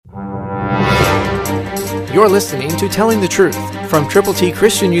You're listening to Telling the Truth from Triple T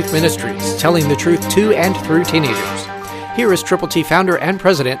Christian Youth Ministries, telling the truth to and through teenagers. Here is Triple T founder and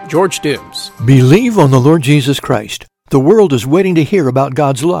president, George Dooms. Believe on the Lord Jesus Christ. The world is waiting to hear about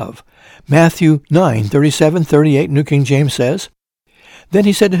God's love. Matthew 9:37-38, New King James says, "Then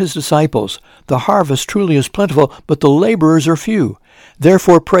he said to his disciples, The harvest truly is plentiful, but the laborers are few.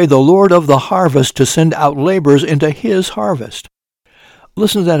 Therefore pray the Lord of the harvest to send out laborers into his harvest."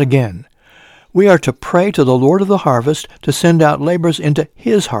 Listen to that again. We are to pray to the Lord of the harvest to send out laborers into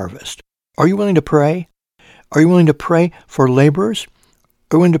his harvest. Are you willing to pray? Are you willing to pray for laborers?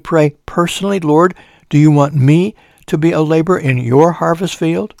 Are you willing to pray personally, Lord, do you want me to be a laborer in your harvest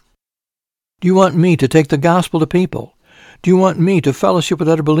field? Do you want me to take the gospel to people? Do you want me to fellowship with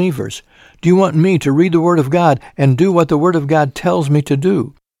other believers? Do you want me to read the Word of God and do what the Word of God tells me to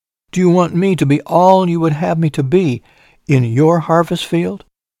do? Do you want me to be all you would have me to be in your harvest field?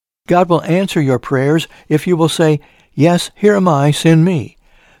 God will answer your prayers if you will say, "Yes, here am I, send me."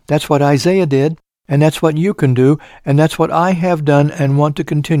 That's what Isaiah did, and that's what you can do, and that's what I have done and want to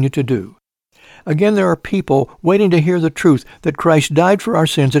continue to do. Again, there are people waiting to hear the truth that Christ died for our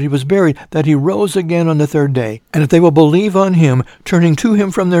sins, that he was buried, that he rose again on the third day. And if they will believe on him, turning to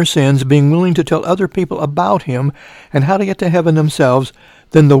him from their sins, being willing to tell other people about him and how to get to heaven themselves,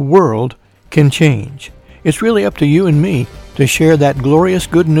 then the world can change. It's really up to you and me to share that glorious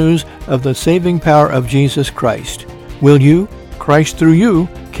good news of the saving power of Jesus Christ. Will you? Christ through you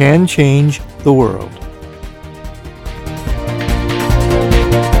can change the world.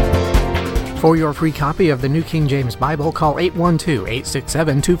 For your free copy of the New King James Bible, call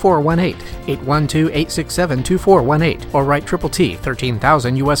 812-867-2418, 812-867-2418, or write Triple T,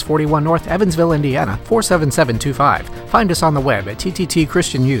 13,000 U.S. 41 North, Evansville, Indiana, 47725. Find us on the web at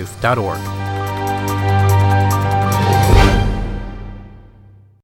tttchristianyouth.org.